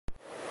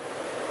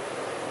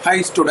Hi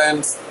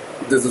students,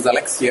 this is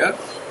Alex here.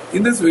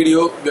 In this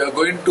video, we are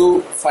going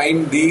to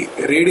find the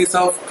radius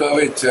of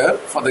curvature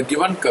for the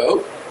given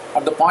curve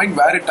at the point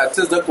where it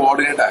touches the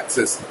coordinate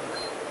axis.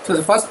 So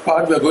the first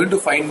part, we are going to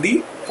find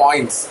the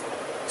points.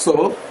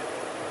 So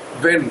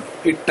when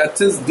it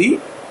touches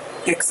the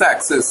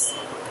x-axis,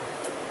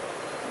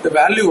 the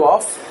value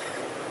of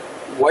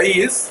y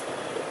is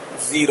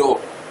 0.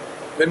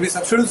 When we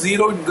substitute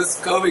 0 in this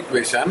curve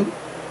equation,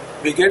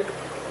 we get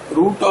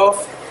root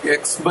of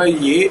x by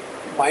a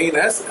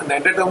minus, and the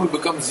entire term will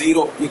become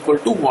 0 equal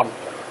to 1.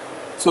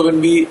 So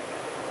when we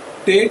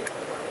take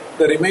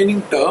the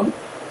remaining term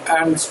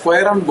and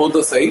square on both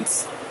the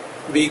sides,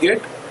 we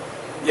get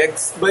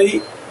x by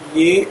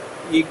a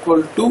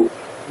equal to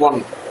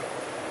 1.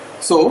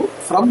 So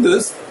from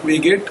this we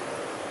get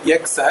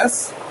x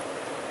as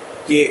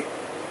a.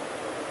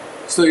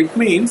 So it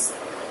means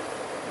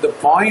the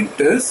point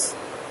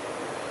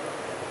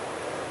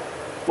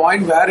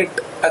where it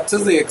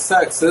touches the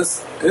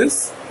x-axis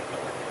is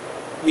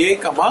a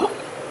comma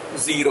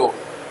 0.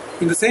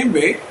 In the same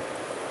way,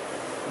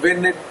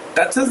 when it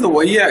touches the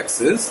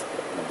y-axis,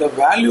 the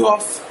value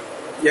of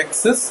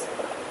x is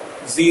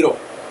 0.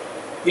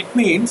 It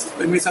means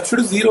when we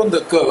substitute 0 in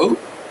the curve,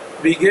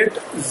 we get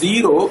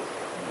 0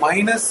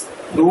 minus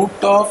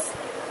root of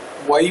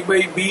y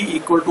by b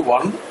equal to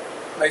 1.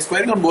 By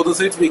squaring on both the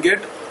sides, we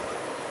get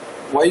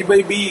y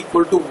by b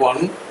equal to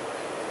 1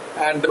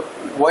 and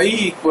y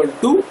equal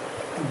to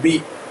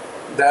b.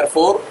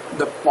 Therefore,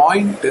 the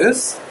point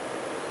is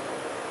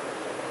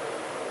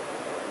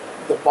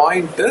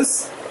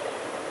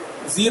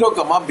 0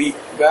 comma b,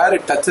 where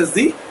it touches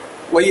the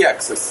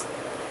y-axis.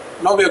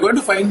 Now we are going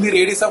to find the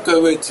radius of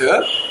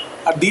curvature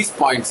at these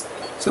points.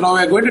 So now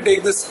we are going to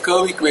take this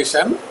curve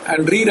equation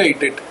and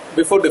rewrite it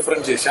before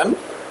differentiation.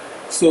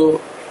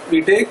 So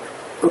we take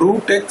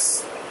root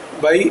x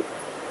by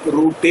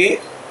root a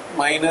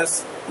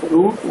minus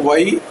root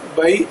y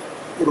by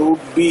root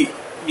b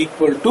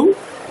equal to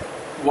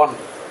 1.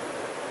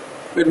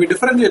 When we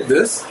differentiate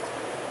this,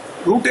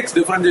 root x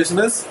differentiation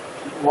is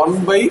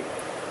 1 by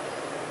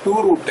 2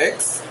 root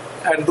x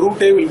and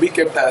root a will be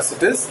kept as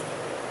it is.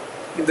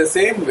 In the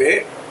same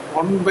way,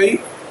 1 by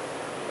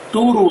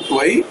 2 root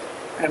y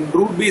and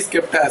root b is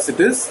kept as it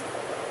is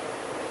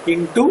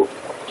into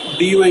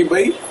dy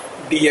by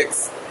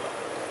dx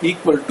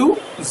equal to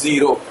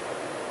 0.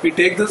 We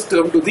take this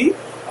term to the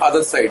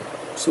other side.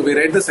 So we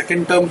write the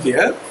second term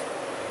here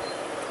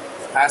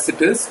as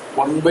it is,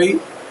 1 by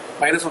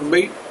minus 1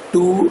 by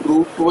 2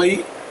 root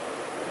y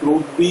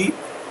root b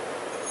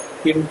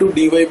into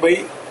dy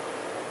by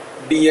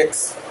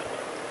dx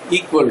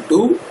equal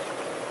to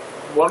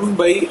 1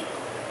 by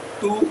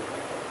 2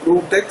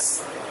 root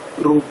x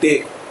root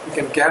a. We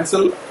can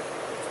cancel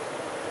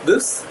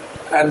this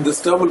and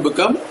this term will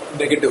become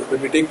negative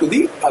when we take to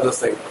the other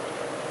side.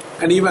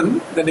 And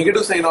even the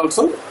negative sign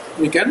also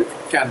we can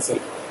cancel.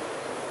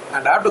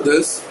 And after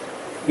this,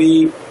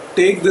 we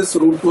take this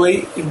root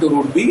y into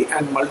root b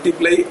and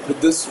multiply with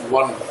this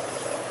 1.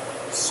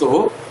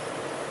 So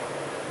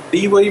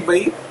dy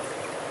by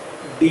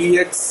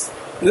dx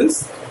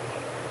is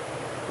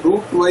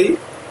root y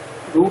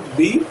root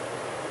b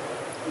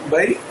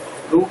by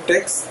root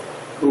x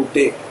root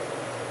a.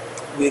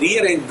 We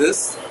rearrange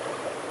this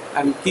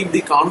and keep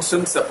the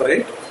constants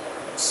separate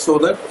so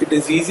that it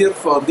is easier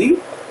for the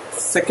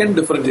second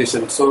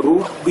differentiation. So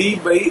root b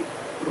by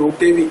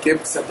root a we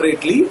kept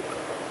separately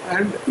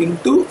and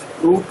into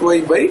root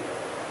y by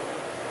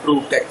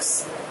root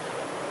x.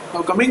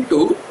 Now coming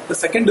to the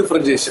second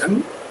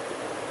differentiation,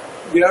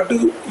 we have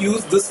to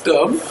use this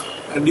term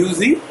and use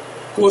the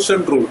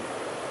quotient rule.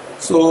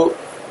 So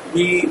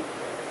we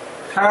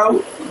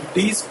have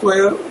d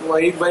square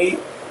y by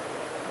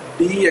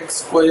dx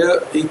square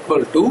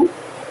equal to,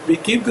 we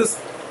keep this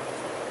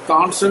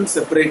constant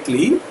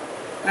separately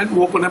and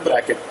open a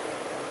bracket.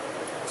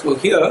 So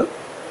here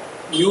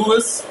u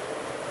is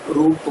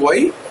root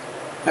y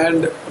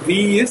and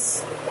v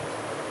is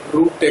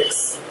root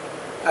x,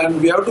 and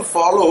we have to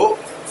follow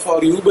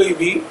for u by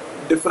v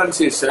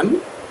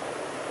differentiation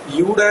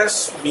u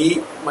dash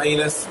v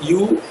minus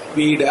u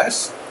v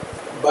dash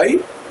by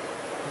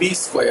b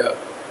square.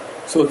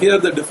 So here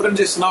the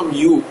differentiation of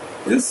u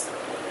is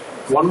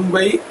 1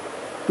 by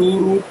 2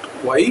 root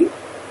y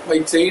by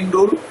chain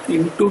rule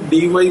into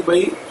dy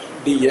by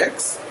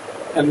dx,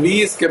 and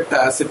v is kept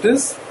as it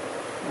is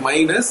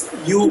minus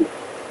u,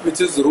 which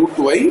is root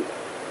y,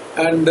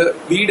 and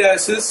v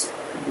dash is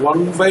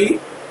 1 by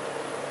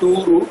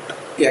 2 root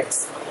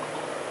x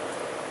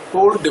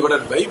whole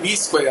divided by v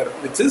square,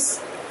 which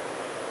is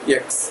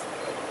x.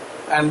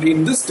 And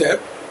in this step,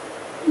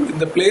 in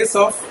the place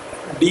of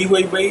dy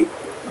by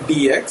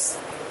dx,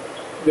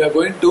 we are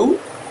going to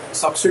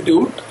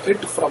substitute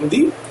it from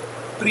the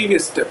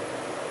previous step,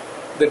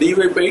 the dy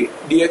by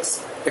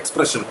dx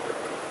expression.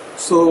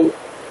 So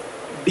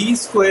d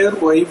square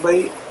y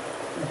by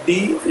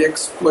dx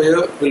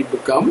square will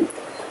become,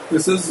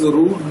 this is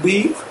root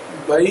b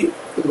by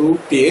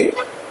root a,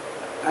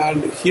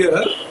 and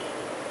here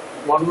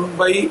 1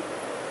 by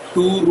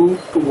 2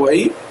 root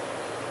y,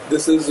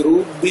 this is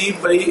root b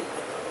by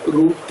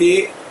root a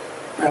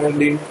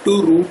and into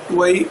root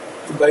y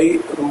by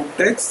root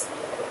x,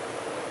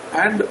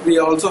 and we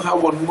also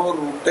have one more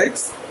root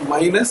x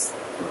minus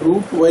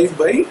root y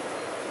by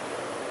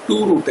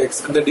 2 root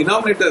x, and the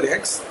denominator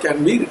x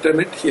can be written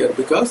it here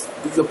because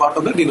this is a part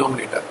of the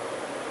denominator.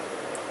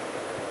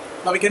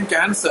 Now we can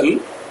cancel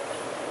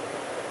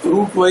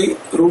root y,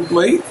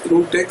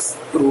 root x,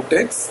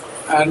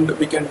 and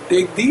we can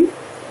take the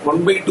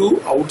 1 by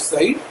 2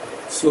 outside.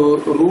 So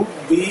root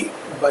b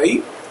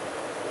by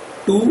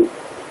 2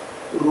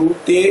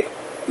 root a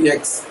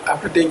x.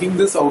 After taking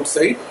this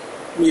outside,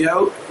 we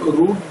have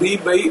root b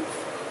by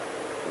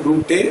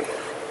root a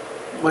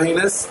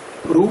minus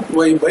root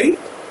y by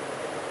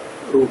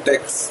root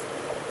x.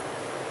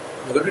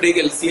 We are going to take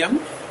LCM.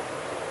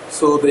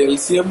 So the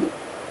LCM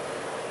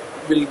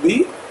will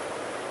be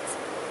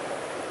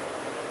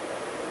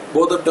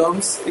both the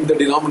terms in the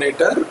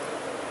denominator,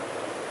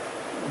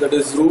 that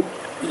is root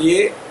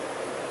a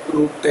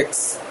root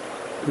x.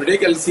 When we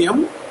take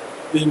LCM,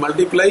 we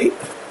multiply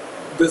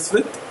this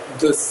with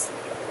this.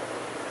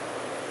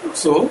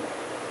 So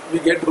we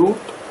get root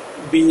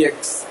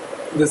bx.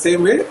 In the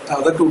same way, the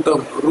other two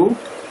terms, root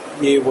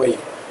ay.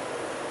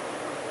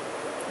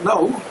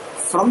 Now,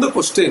 from the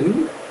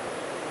question,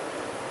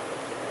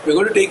 we are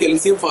going to take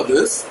LCM for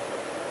this.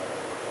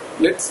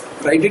 Let's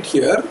write it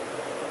here.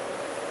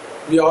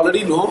 We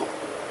already know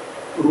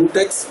root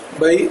x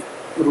by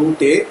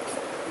root a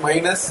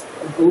minus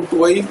root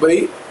y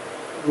by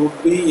root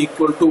b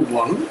equal to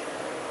 1.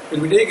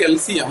 When we take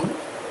LCM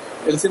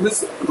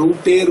is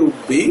root a root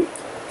b.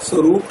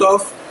 So root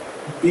of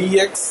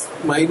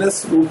bx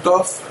minus root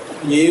of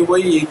ay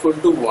equal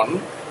to 1.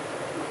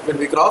 When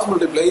we cross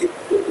multiply,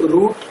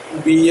 root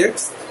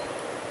bx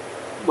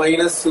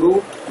minus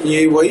root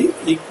ay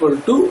equal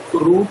to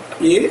root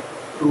a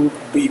root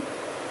b.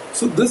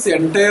 So this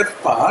entire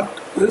part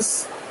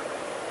is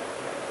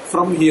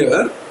from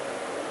here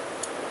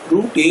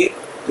root a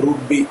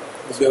root b.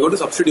 So we are going to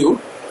substitute.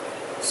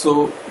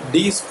 So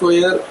d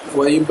square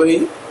y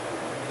by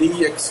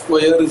dx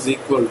square is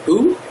equal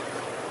to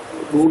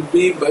root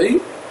b by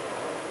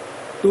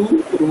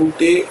 2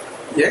 root a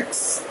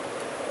x.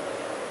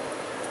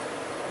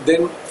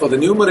 Then for the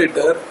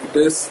numerator it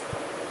is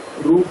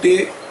root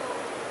a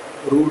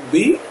root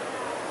b.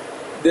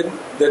 Then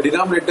the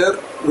denominator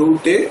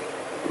root a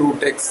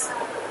root x.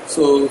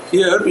 So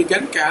here we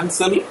can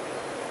cancel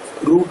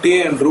root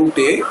a and root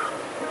a.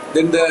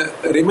 Then the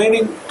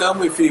remaining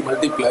term, if we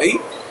multiply,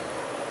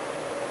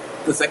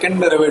 the second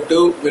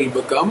derivative will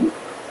become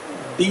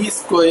d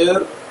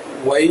square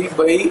y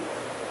by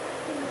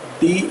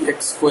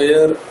dx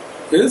square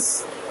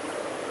is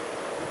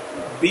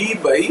b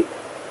by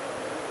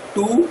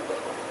 2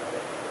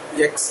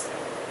 x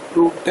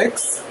root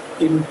x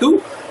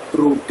into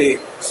root a.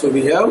 So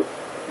we have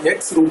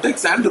x root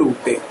x and root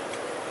a.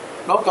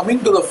 Now coming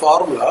to the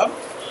formula,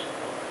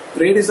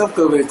 radius of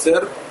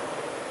curvature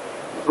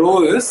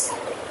rho is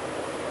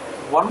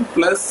 1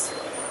 plus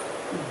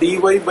dy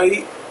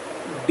by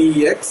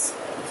dx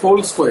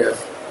whole square,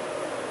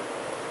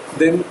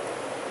 then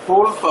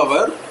whole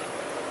power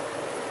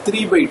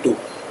 3 by 2,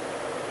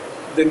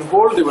 then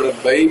whole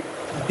divided by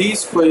d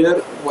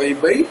square y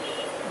by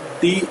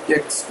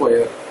dx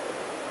square.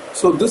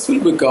 So this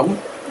will become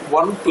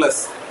 1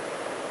 plus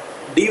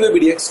dy by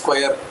dx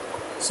square.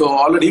 So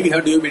already we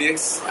have dy by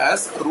dx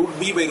as root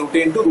b by root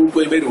a into root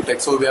y by root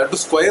x. So we have to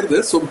square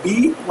this. So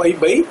by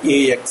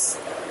ax.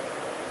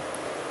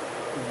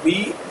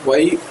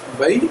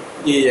 by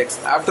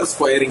ax after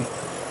squaring.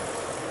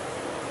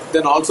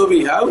 Then also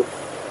we have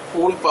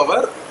whole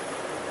power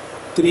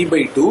 3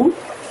 by 2,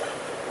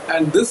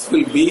 and this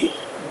will be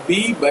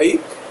b by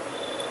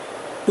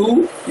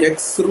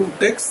 2x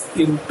root x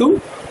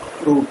into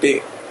root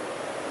a.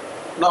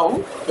 Now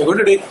we are going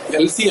to take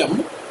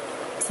LCM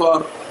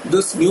for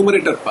this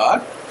numerator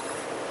part,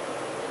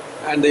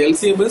 and the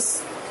LCM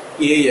is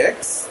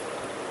ax.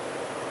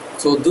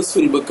 So this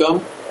will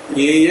become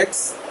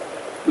ax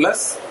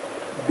plus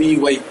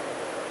by,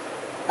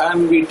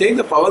 and we take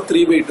the power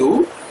 3 by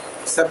 2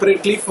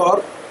 separately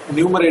for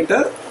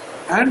numerator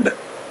and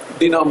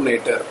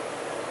denominator.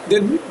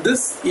 Then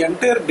this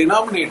entire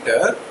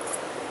denominator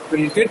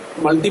will get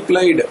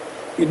multiplied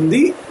in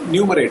the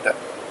numerator.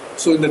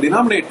 So in the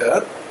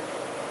denominator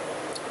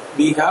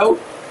we have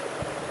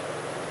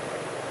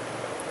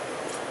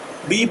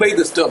b by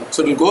this term,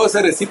 so it will go as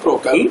a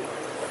reciprocal.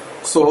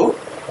 So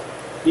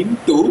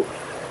into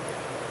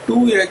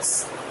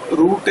 2x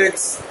root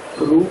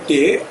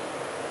a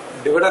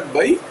divided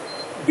by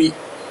b.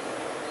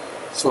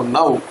 So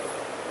now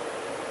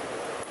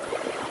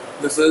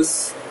this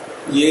is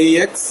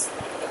ax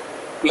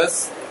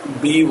plus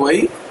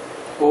by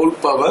whole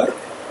power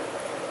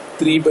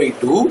 3 by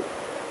 2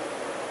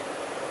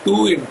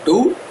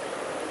 into,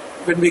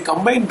 when we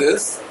combine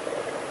this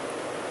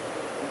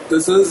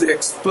is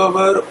x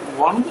power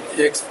 1,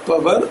 x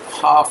power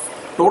half.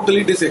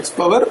 Totally it is x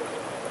power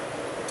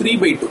 3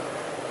 by 2.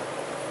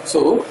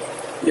 So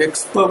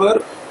x power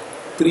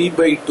 3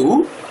 by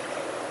 2,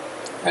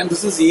 and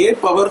this is a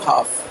power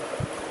half.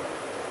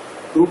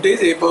 Root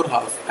is a power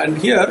half. And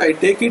here I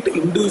take it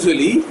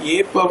individually,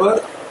 a power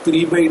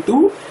 3 by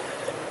 2,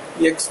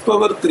 x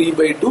power 3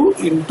 by 2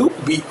 into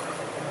b.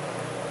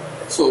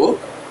 So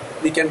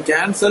we can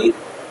cancel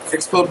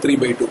x power 3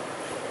 by 2.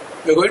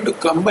 We are going to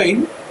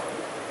combine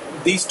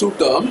these two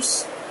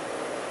terms.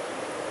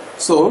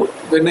 So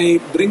when I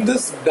bring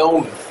this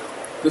down,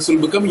 this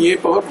will become a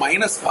power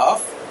minus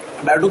half,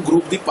 and I have to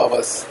group the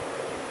powers.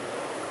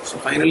 So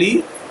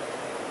finally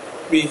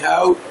we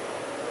have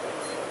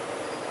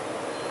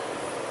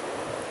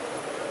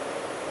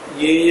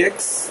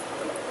ax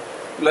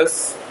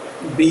plus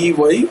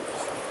by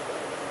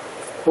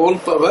whole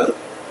power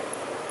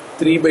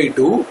 3 by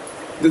 2.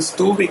 This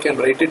 2 we can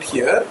write it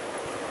here,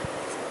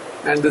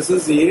 and this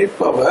is a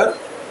power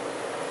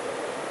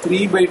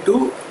 3 by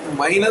 2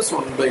 minus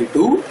 1 by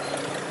 2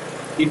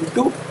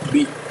 into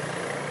b.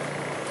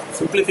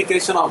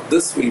 Simplification of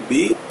this will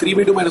be 3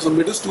 by 2 minus 1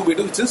 by 2 is 2 by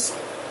 2, which is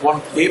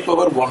 1, a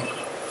power 1.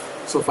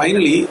 So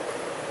finally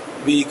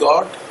we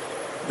got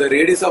the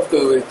radius of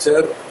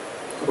curvature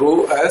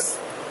rho as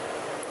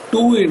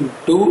 2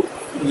 into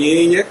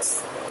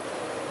ax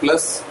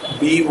plus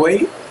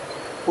by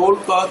whole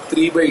power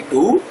 3 by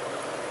 2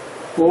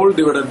 whole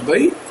divided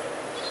by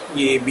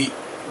ab.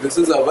 This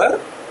is our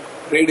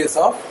radius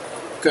of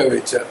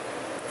curvature.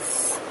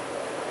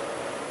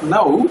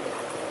 Now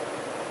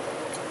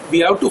we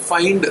have to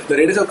find the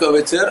radius of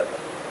curvature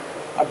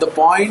at the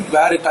point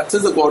where it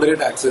touches the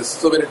coordinate axis.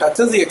 So when it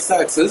touches the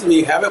x-axis,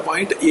 we have a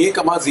point a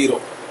comma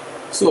 0.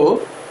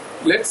 So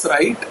let's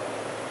write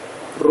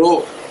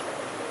rho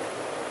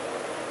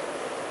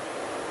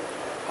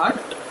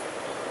at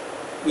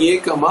a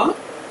comma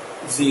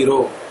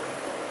 0.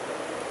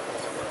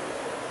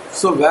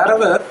 So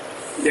wherever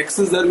x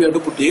is there, we have to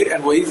put a,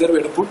 and y is there,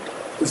 we have to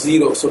put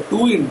 0. So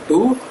 2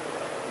 into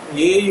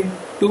a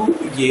into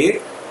a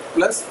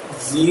plus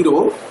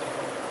 0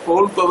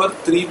 whole power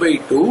 3 by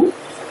 2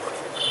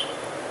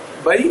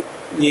 by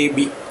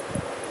ab.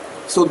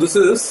 So this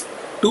is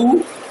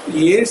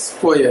 2a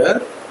square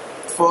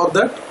for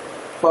that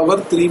power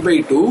 3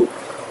 by 2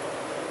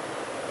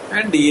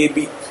 and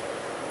ab.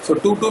 So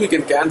 2 we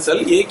can cancel.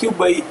 A cube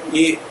by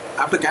a,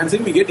 after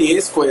cancelling we get a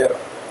square.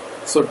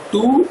 So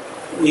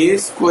 2a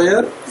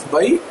square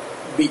by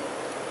b.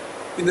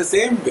 In the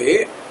same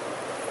way,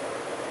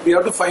 we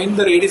have to find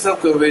the radius of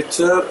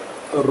curvature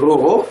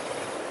rho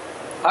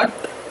at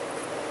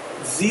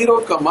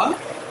 0 comma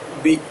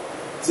b.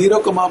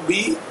 0 comma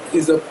b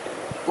is a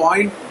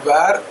point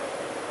where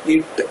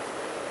it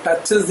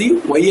touches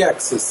the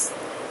y-axis.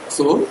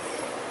 So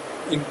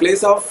in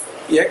place of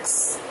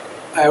x,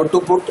 I have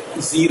to put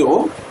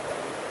 0.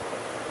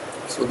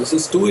 So this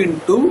is 2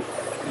 into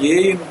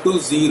a into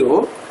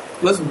 0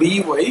 plus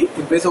by.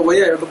 In place of y,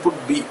 I have to put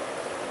b.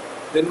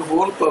 Then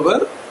whole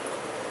power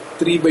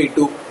 3 by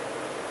 2.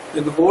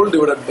 Then whole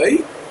divided by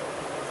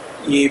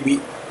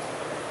ab.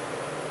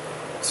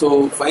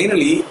 So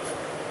finally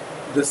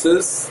this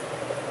is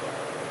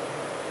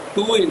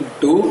 2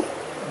 into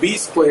b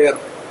square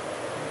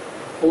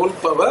whole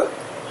power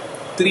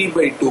 3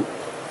 by 2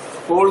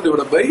 whole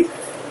divided by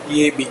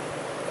ab. You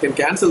can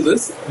cancel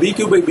this. B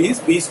cube by b is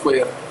b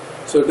square.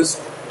 So it is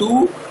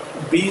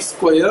 2b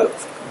square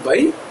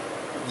by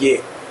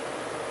a.